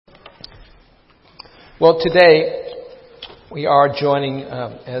Well, today we are joining,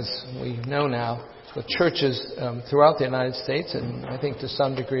 as we know now, with churches throughout the United States and I think to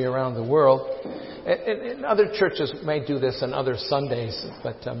some degree around the world. And other churches may do this on other Sundays,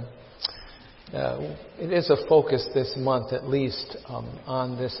 but it is a focus this month at least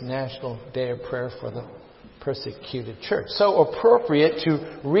on this National Day of Prayer for the Persecuted Church. So appropriate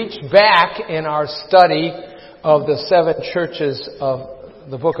to reach back in our study of the 7 churches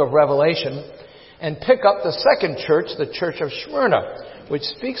of the book of Revelation and pick up the second church, the church of Smyrna, which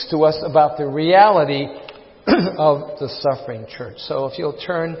speaks to us about the reality of the suffering church. So if you'll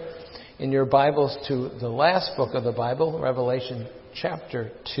turn in your Bibles to the last book of the Bible, Revelation chapter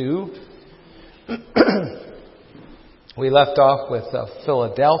 2. We left off with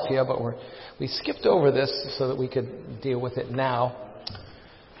Philadelphia, but we skipped over this so that we could deal with it now.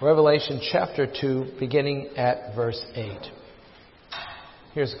 Revelation chapter 2, beginning at verse 8.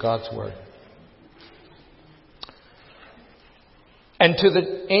 Here's God's word. And to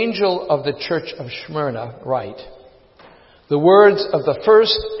the angel of the church of Smyrna write, the words of the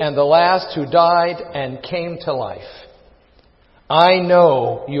first and the last who died and came to life. I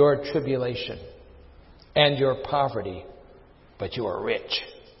know your tribulation and your poverty, but you are rich.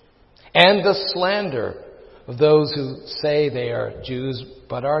 And the slander of those who say they are Jews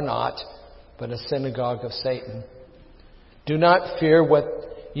but are not, but a synagogue of Satan. Do not fear what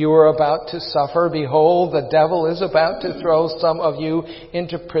you are about to suffer. Behold, the devil is about to throw some of you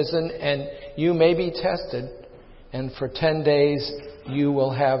into prison, and you may be tested, and for 10 days you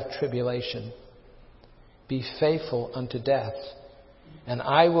will have tribulation. Be faithful unto death, and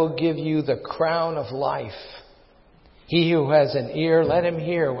I will give you the crown of life. He who has an ear, let him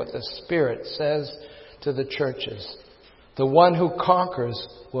hear what the Spirit says to the churches. The one who conquers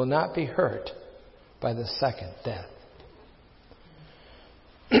will not be hurt by the second death.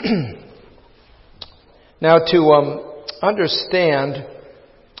 Now, to understand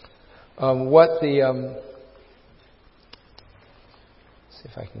what the... see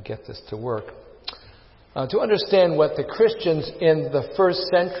if I can get this to work. To understand what the Christians in the first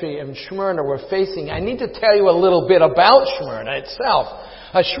century in Smyrna were facing, I need to tell you a little bit about Smyrna itself.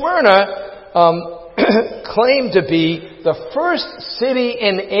 Smyrna claimed to be the first city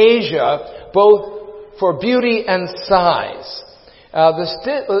in Asia, both for beauty and size.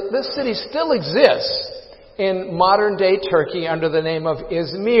 This city still exists in modern-day Turkey under the name of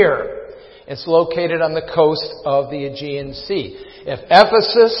Izmir. It's located on the coast of the Aegean Sea. If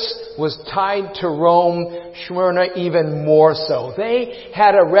Ephesus was tied to Rome, Smyrna even more so. They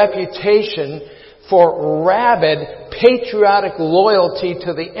had a reputation for rabid patriotic loyalty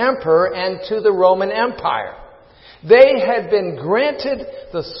to the emperor and to the Roman Empire. They had been granted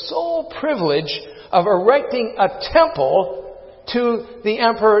the sole privilege of erecting a temple to the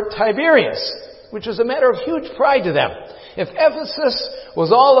Emperor Tiberius, which was a matter of huge pride to them. If Ephesus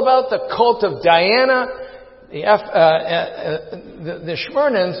was all about the cult of Diana, the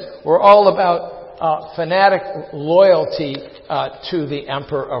Smyrnans were all about fanatic loyalty to the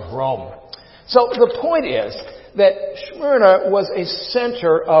Emperor of Rome. So the point is that Smyrna was a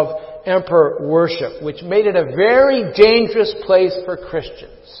center of emperor worship, which made it a very dangerous place for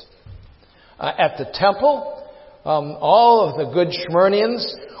Christians. At the temple, all of the good Smyrnians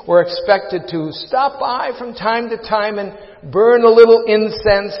were expected to stop by from time to time and burn a little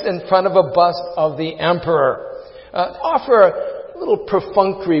incense in front of a bust of the emperor. Offer a little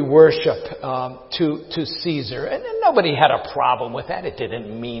perfunctory worship to Caesar. And nobody had a problem with that. It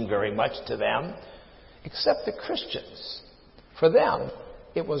didn't mean very much to them, except the Christians. For them,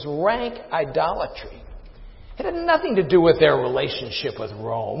 it was rank idolatry. It had nothing to do with their relationship with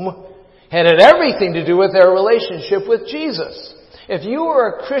Rome. It had everything to do with their relationship with Jesus. If you were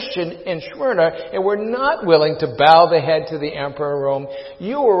a Christian in Smyrna and were not willing to bow the head to the emperor of Rome,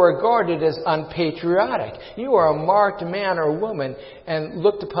 you were regarded as unpatriotic. You were a marked man or woman and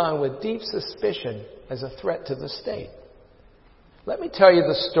looked upon with deep suspicion as a threat to the state. Let me tell you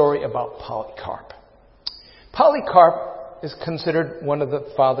the story about Polycarp. Polycarp is considered one of the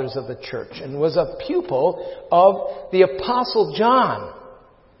fathers of the church and was a pupil of the Apostle John.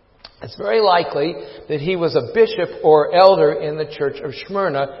 It's very likely that he was a bishop or elder in the church of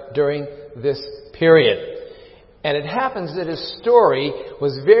Smyrna during this period. And it happens that his story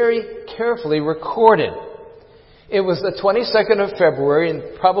was very carefully recorded. It was the 22nd of February in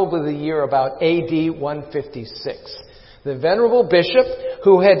probably the year about AD 156. The venerable bishop,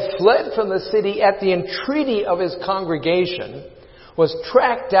 who had fled from the city at the entreaty of his congregation, was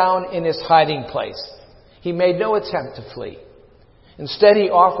tracked down in his hiding place. He made no attempt to flee. Instead, he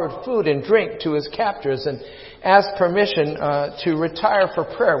offered food and drink to his captors and asked permission to retire for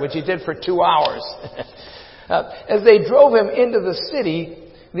prayer, which he did for 2 hours. As they drove him into the city,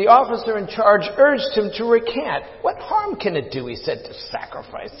 the officer in charge urged him to recant. "What harm can it do," he said, "to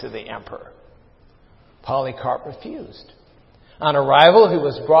sacrifice to the emperor?" Polycarp refused. On arrival, he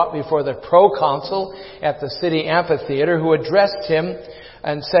was brought before the proconsul at the city amphitheater, who addressed him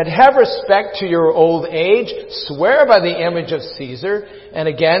and said, "Have respect to your old age, swear by the image of Caesar, and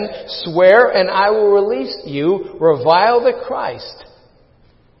again, swear and I will release you, revile the Christ."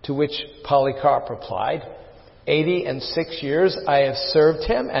 To which Polycarp replied, 86 years I have served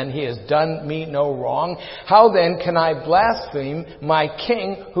him, and he has done me no wrong. How then can I blaspheme my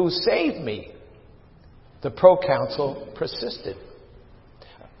king who saved me?" The proconsul persisted.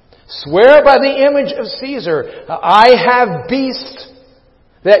 "Swear by the image of Caesar. I have beasts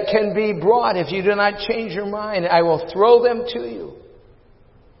that can be brought. If you do not change your mind, I will throw them to you."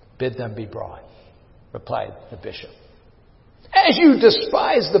 "Bid them be brought," replied the bishop. "As you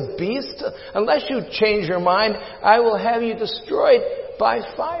despise the beast, unless you change your mind, I will have you destroyed by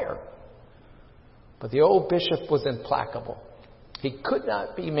fire." But the old bishop was implacable. He could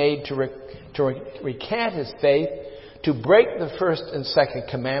not be made to recant his faith, to break the first and second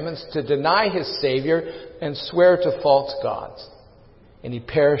commandments, to deny his Savior, and swear to false gods. And he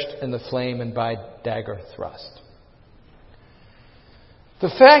perished in the flame and by dagger thrust. The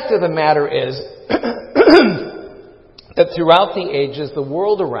fact of the matter is that throughout the ages, the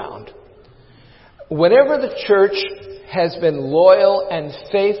world around, whenever the church has been loyal and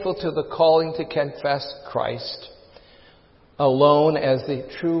faithful to the calling to confess Christ alone as the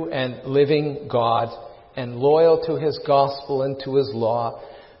true and living God, and loyal to his gospel and to his law,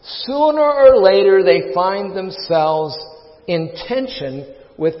 sooner or later they find themselves in tension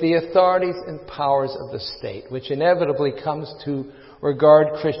with the authorities and powers of the state, which inevitably comes to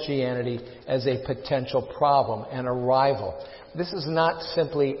regard Christianity as a potential problem and a rival. This is not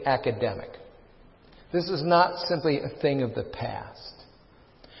simply academic. This is not simply a thing of the past.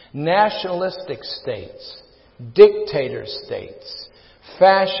 Nationalistic states, dictator states,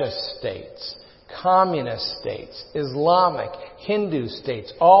 fascist states, communist states, Islamic, Hindu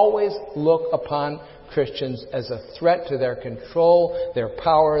states always look upon Christians as a threat to their control, their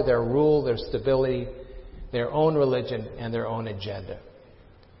power, their rule, their stability, their own religion, and their own agenda.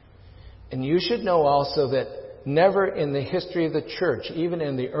 And you should know also that never in the history of the church, even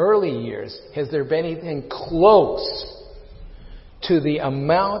in the early years, has there been anything close to the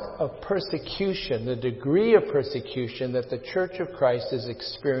amount of persecution, the degree of persecution that the Church of Christ is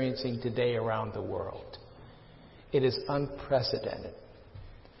experiencing today around the world. It is unprecedented.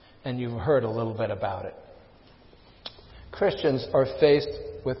 And you've heard a little bit about it. Christians are faced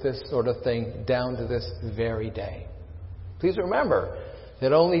with this sort of thing down to this very day. Please remember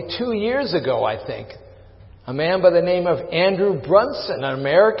that only 2 years ago, I think, a man by the name of Andrew Brunson, an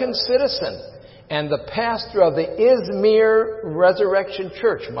American citizen, and the pastor of the Izmir Resurrection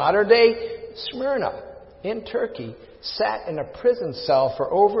Church, modern-day Smyrna, in Turkey, sat in a prison cell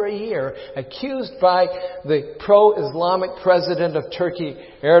for over a year, accused by the pro-Islamic president of Turkey,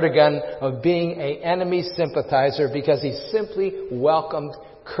 Erdogan, of being an enemy sympathizer because he simply welcomed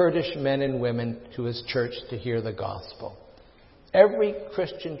Kurdish men and women to his church to hear the gospel. Every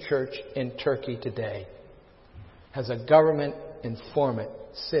Christian church in Turkey today has a government informant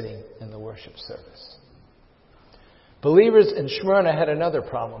sitting in the worship service. Believers in Smyrna had another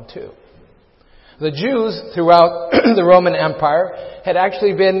problem too. The Jews throughout the Roman Empire had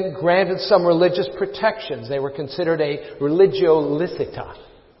actually been granted some religious protections. They were considered a religio licita,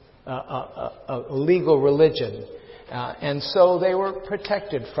 a legal religion. And so they were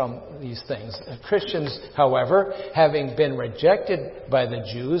protected from these things. Christians, however, having been rejected by the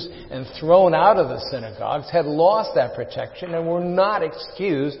Jews and thrown out of the synagogues, had lost that protection and were not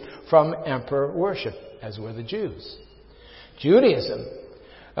excused from emperor worship, as were the Jews. Judaism,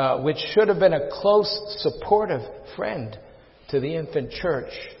 which should have been a close, supportive friend to the infant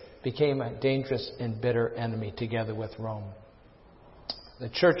church, became a dangerous and bitter enemy together with Rome. The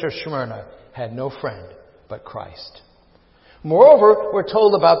church of Smyrna had no friend but Christ. Moreover, we're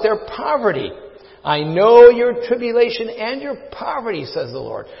told about their poverty. "I know your tribulation and your poverty," says the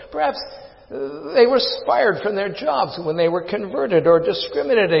Lord. Perhaps they were fired from their jobs when they were converted or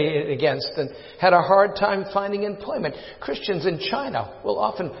discriminated against and had a hard time finding employment. Christians in China will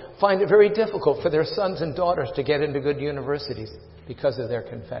often find it very difficult for their sons and daughters to get into good universities because of their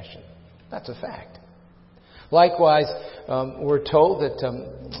confession. That's a fact. Likewise, we're told that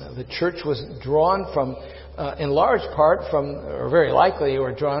the church was drawn from, in large part from, or very likely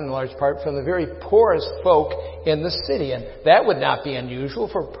were drawn in large part from the very poorest folk in the city. And that would not be unusual,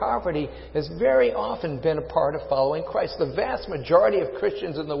 for poverty has very often been a part of following Christ. The vast majority of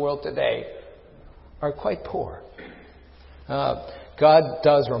Christians in the world today are quite poor. God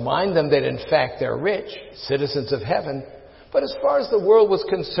does remind them that in fact they're rich, citizens of heaven, but as far as the world was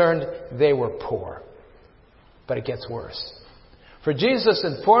concerned, they were poor. But it gets worse. For Jesus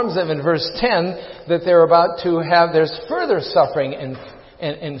informs them in verse 10 that they're about to have, there's further suffering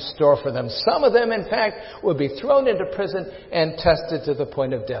in store for them. Some of them, in fact, will be thrown into prison and tested to the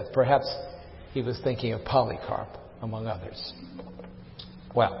point of death. Perhaps he was thinking of Polycarp, among others.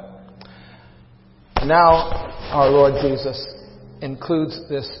 Well, now our Lord Jesus includes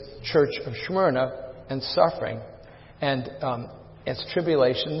this church of Smyrna and suffering and its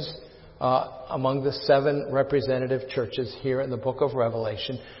tribulations among the 7 representative churches here in the book of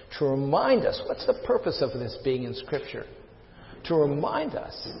Revelation to remind us, what's the purpose of this being in Scripture? To remind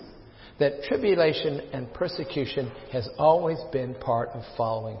us that tribulation and persecution has always been part of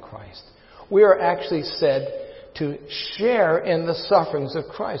following Christ. We are actually said to share in the sufferings of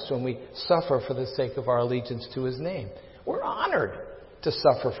Christ when we suffer for the sake of our allegiance to His name. We're honored to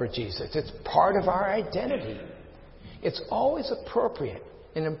suffer for Jesus. It's part of our identity. It's always appropriate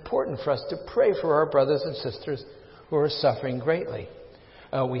and important for us to pray for our brothers and sisters who are suffering greatly.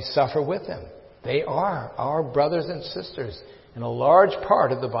 We suffer with them. They are our brothers and sisters and a large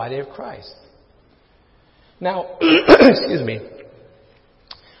part of the body of Christ. Now, excuse me,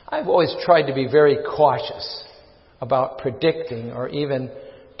 I've always tried to be very cautious about predicting or even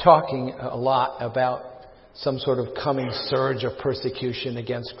talking a lot about some sort of coming surge of persecution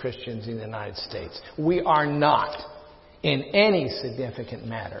against Christians in the United States. We are not, in any significant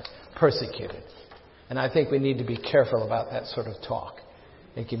manner, persecuted. And I think we need to be careful about that sort of talk.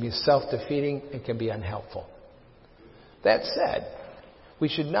 It can be self-defeating. It can be unhelpful. That said, we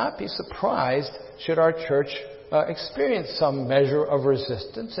should not be surprised should our church experience some measure of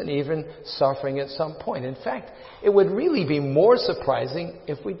resistance and even suffering at some point. In fact, it would really be more surprising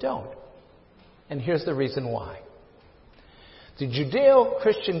if we don't. And here's the reason why. The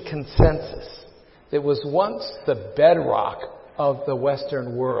Judeo-Christian consensus that was once the bedrock of the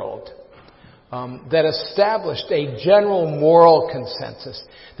Western world, that established a general moral consensus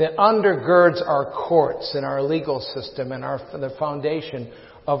that undergirds our courts and our legal system and the foundation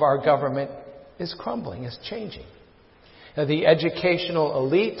of our government, is crumbling, is changing. Now, the educational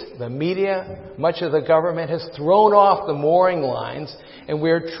elite, the media, much of the government has thrown off the mooring lines, and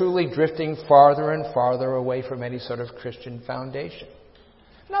we're truly drifting farther and farther away from any sort of Christian foundation.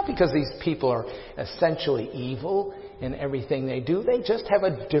 Not because these people are essentially evil in everything they do. They just have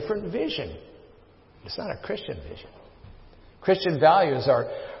a different vision. It's not a Christian vision. Christian values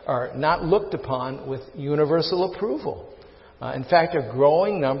are not looked upon with universal approval. In fact, a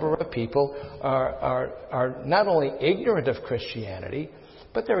growing number of people are not only ignorant of Christianity,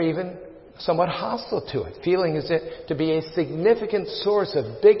 but they're even somewhat hostile to it, feeling as it to be a significant source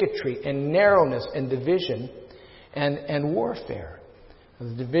of bigotry and narrowness and division and warfare.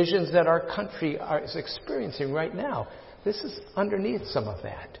 The divisions that our country is experiencing right now, this is underneath some of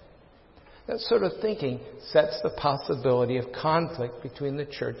that. That sort of thinking sets the possibility of conflict between the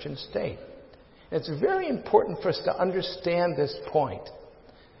church and state. It's very important for us to understand this point.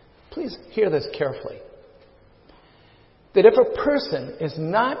 Please hear this carefully. That if a person is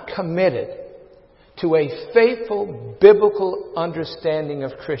not committed to a faithful biblical understanding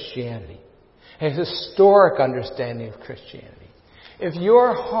of Christianity, a historic understanding of Christianity, if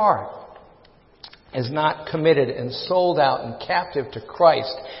your heart is not committed and sold out and captive to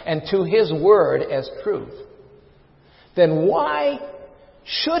Christ and to His Word as truth, then why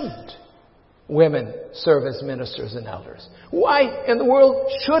shouldn't women serve as ministers and elders? Why in the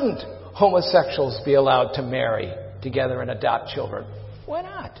world shouldn't homosexuals be allowed to marry together and adopt children? Why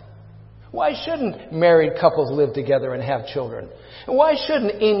not? Why shouldn't married couples live together and have children? And why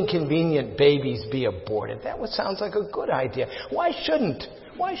shouldn't inconvenient babies be aborted? That sounds like a good idea. Why shouldn't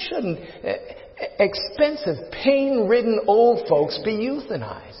expensive, pain-ridden old folks be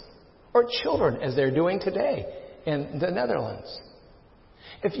euthanized? Or children, as they're doing today in the Netherlands?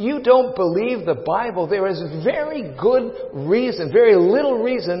 If you don't believe the Bible, there is very good reason, very little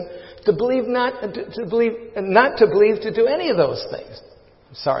reason to believe not to believe to do any of those things.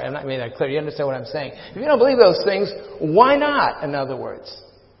 Sorry, I'm not making that clear. You understand what I'm saying? If you don't believe those things, why not, in other words?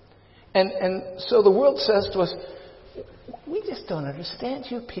 And so the world says to us, we just don't understand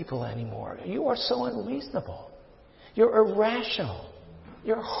you people anymore. You are so unreasonable. You're irrational.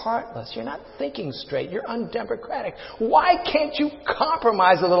 You're heartless. You're not thinking straight. You're undemocratic. Why can't you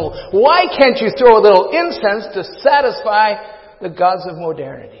compromise a little? Why can't you throw a little incense to satisfy the gods of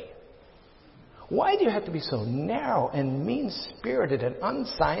modernity? Why do you have to be so narrow and mean-spirited and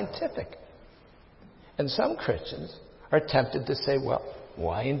unscientific? And some Christians are tempted to say, well,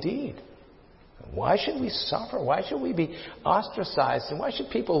 why indeed? Why should we suffer? Why should we be ostracized? And why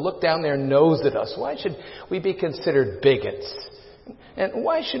should people look down their nose at us? Why should we be considered bigots? And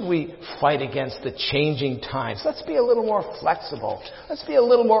why should we fight against the changing times? Let's be a little more flexible. Let's be a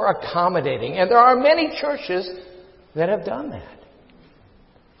little more accommodating. And there are many churches that have done that.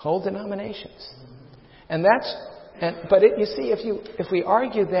 Whole denominations. You see, if we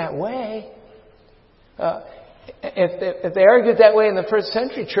argue that way, if they argued that way in the first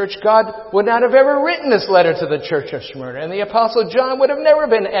century church, God would not have ever written this letter to the church of Smyrna. And the Apostle John would have never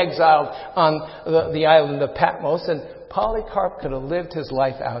been exiled on the island of Patmos. And Polycarp could have lived his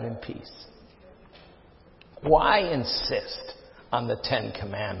life out in peace. Why insist on the 10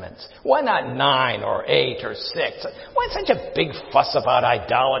 Commandments? Why not 9 or 8 or 6? Why such a big fuss about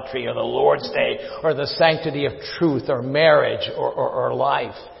idolatry or the Lord's Day or the sanctity of truth or marriage or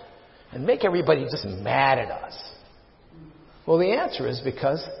life? And make everybody just mad at us. Well, the answer is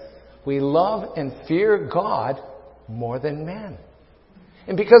because we love and fear God more than man.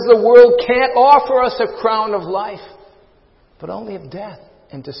 And because the world can't offer us a crown of life, but only of death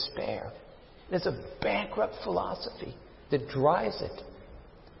and despair. It's a bankrupt philosophy that drives it.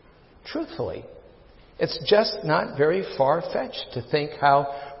 Truthfully, it's just not very far-fetched to think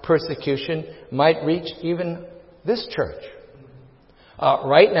how persecution might reach even this church.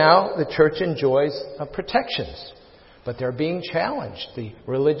 Right now, the church enjoys protections, but they're being challenged. The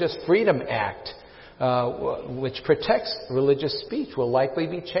Religious Freedom Act, which protects religious speech, will likely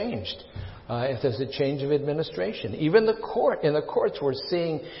be changed if there's a change of administration. Even in the courts, we're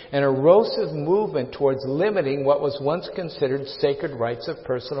seeing an erosive movement towards limiting what was once considered sacred rights of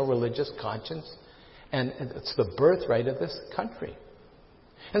personal religious conscience, and it's the birthright of this country.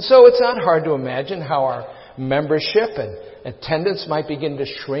 And so it's not hard to imagine how our membership and attendance might begin to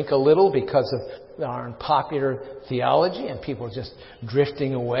shrink a little because of our unpopular theology and people just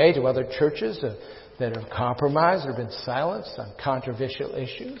drifting away to other churches that have compromised or been silenced on controversial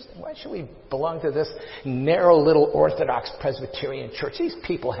issues. Why should we belong to this narrow little Orthodox Presbyterian church? These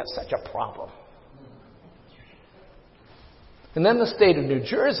people have such a problem. And then the state of New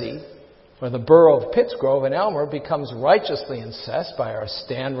Jersey, where the borough of Pittsgrove and Elmer becomes righteously incensed by our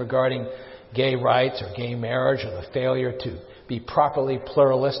stand regarding gay rights or gay marriage or the failure to be properly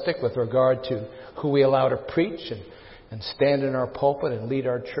pluralistic with regard to who we allow to preach and stand in our pulpit and lead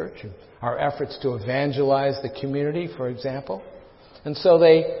our church, and our efforts to evangelize the community, for example. And so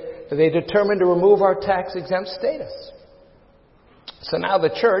they determined to remove our tax-exempt status. So now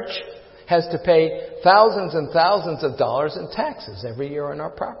the church has to pay thousands and thousands of dollars in taxes every year on our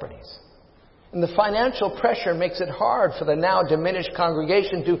properties. And the financial pressure makes it hard for the now diminished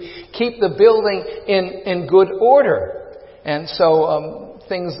congregation to keep the building in good order. And so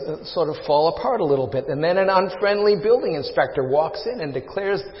things sort of fall apart a little bit. And then an unfriendly building inspector walks in and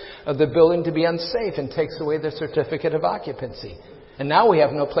declares the building to be unsafe and takes away the certificate of occupancy. And now we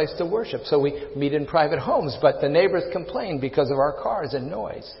have no place to worship. So we meet in private homes, but the neighbors complain because of our cars and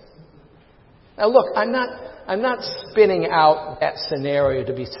noise. Now look, I'm not spinning out that scenario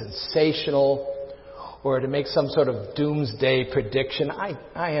to be sensational or to make some sort of doomsday prediction.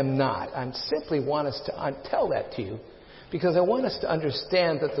 I am not. I simply want us to tell that to you because I want us to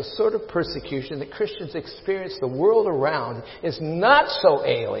understand that the sort of persecution that Christians experience the world around is not so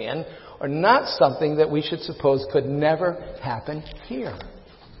alien or not something that we should suppose could never happen here.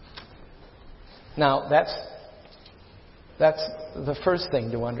 Now, that's the first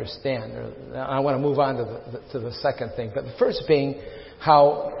thing to understand. I want to move on to the second thing. But the first being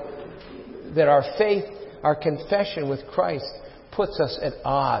how that our faith, our confession with Christ puts us at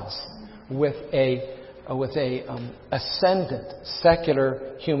odds with a ascendant,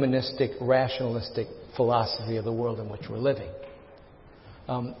 secular, humanistic, rationalistic philosophy of the world in which we're living.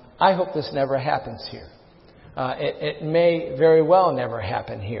 I hope this never happens here. It may very well never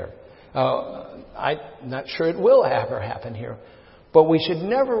happen here. I'm not sure it will ever happen here. But we should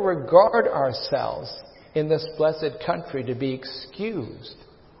never regard ourselves in this blessed country to be excused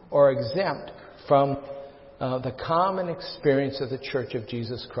or exempt from the common experience of the Church of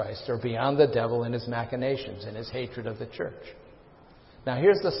Jesus Christ, or beyond the devil and his machinations and his hatred of the church. Now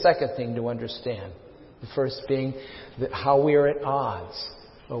here's the second thing to understand. The first being that how we are at odds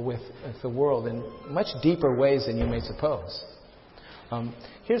with the world in much deeper ways than you may suppose.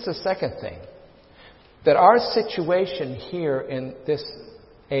 Here's the second thing. That our situation here in this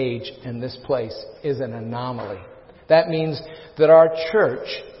age and this place is an anomaly. That means that our church,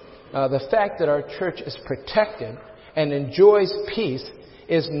 the fact that our church is protected and enjoys peace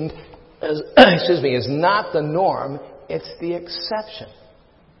is not the norm, it's the exception.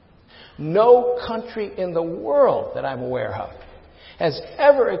 No country in the world that I'm aware of has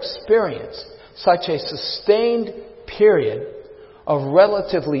ever experienced such a sustained period of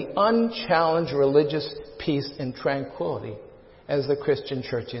relatively unchallenged religious peace and tranquility as the Christian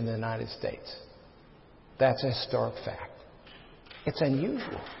church in the United States. That's a historic fact. It's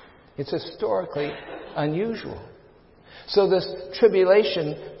unusual. It's historically unusual. So this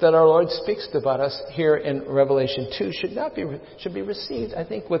tribulation that our Lord speaks about us here in Revelation 2 should be received, I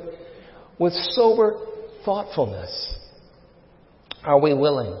think, with sober thoughtfulness. Are we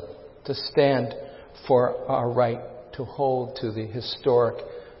willing to stand for our right to hold to the historic,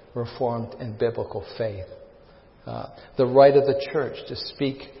 Reformed, and biblical faith? The right of the church to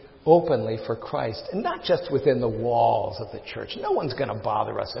speak openly for Christ, and not just within the walls of the church. No one's going to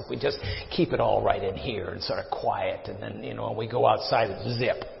bother us if we just keep it all right in here and sort of quiet, and then, when we go outside, it's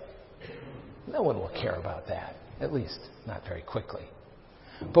zip. No one will care about that, at least not very quickly.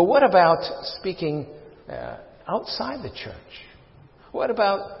 But what about speaking outside the church? What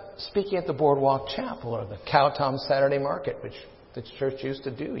about speaking at the Boardwalk Chapel or the Cowtown Saturday Market, which the church used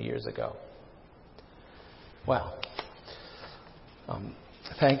to do years ago? Well,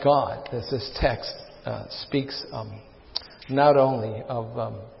 thank God that this text speaks not only of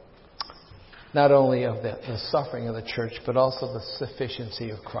the suffering of the church, but also the sufficiency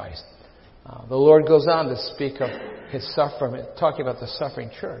of Christ. The Lord goes on to speak of His suffering, talking about the suffering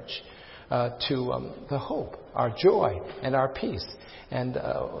church, to the hope, our joy, and our peace, and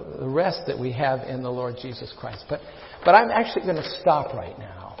the rest that we have in the Lord Jesus Christ. But I'm actually going to stop right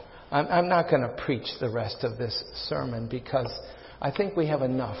now. I'm not going to preach the rest of this sermon because I think we have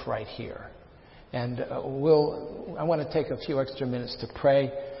enough right here. And I want to take a few extra minutes to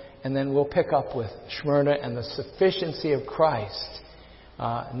pray, and then we'll pick up with Smyrna and the sufficiency of Christ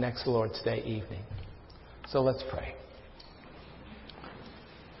next Lord's Day evening. So let's pray.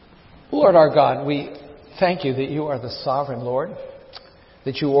 Lord our God, we thank you that you are the sovereign Lord,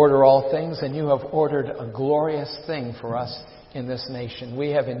 that you order all things, and you have ordered a glorious thing for us in this nation.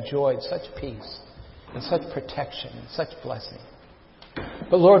 We have enjoyed such peace and such protection and such blessing.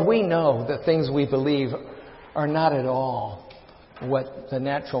 But Lord, we know that things we believe are not at all what the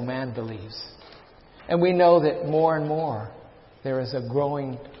natural man believes. And we know that more and more there is a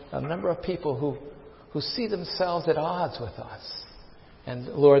growing number of people who see themselves at odds with us. And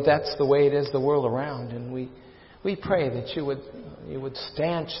Lord, that's the way it is the world around. And we pray that you would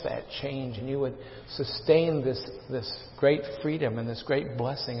stanch that change, and you would sustain this great freedom and this great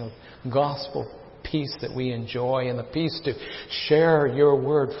blessing of gospel peace that we enjoy, and the peace to share your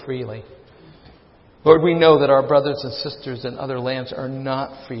word freely. Lord, we know that our brothers and sisters in other lands are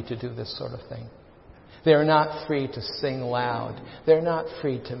not free to do this sort of thing. They are not free to sing loud. They're not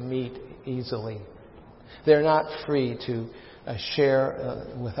free to meet easily. They're not free to share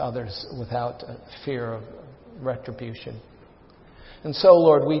with others without fear of retribution. And so,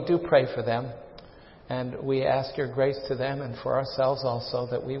 Lord, we do pray for them, and we ask your grace to them and for ourselves also,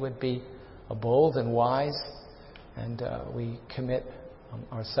 that we would be bold and wise, and we commit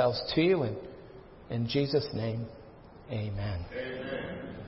ourselves to you, and in Jesus' name, amen. Amen.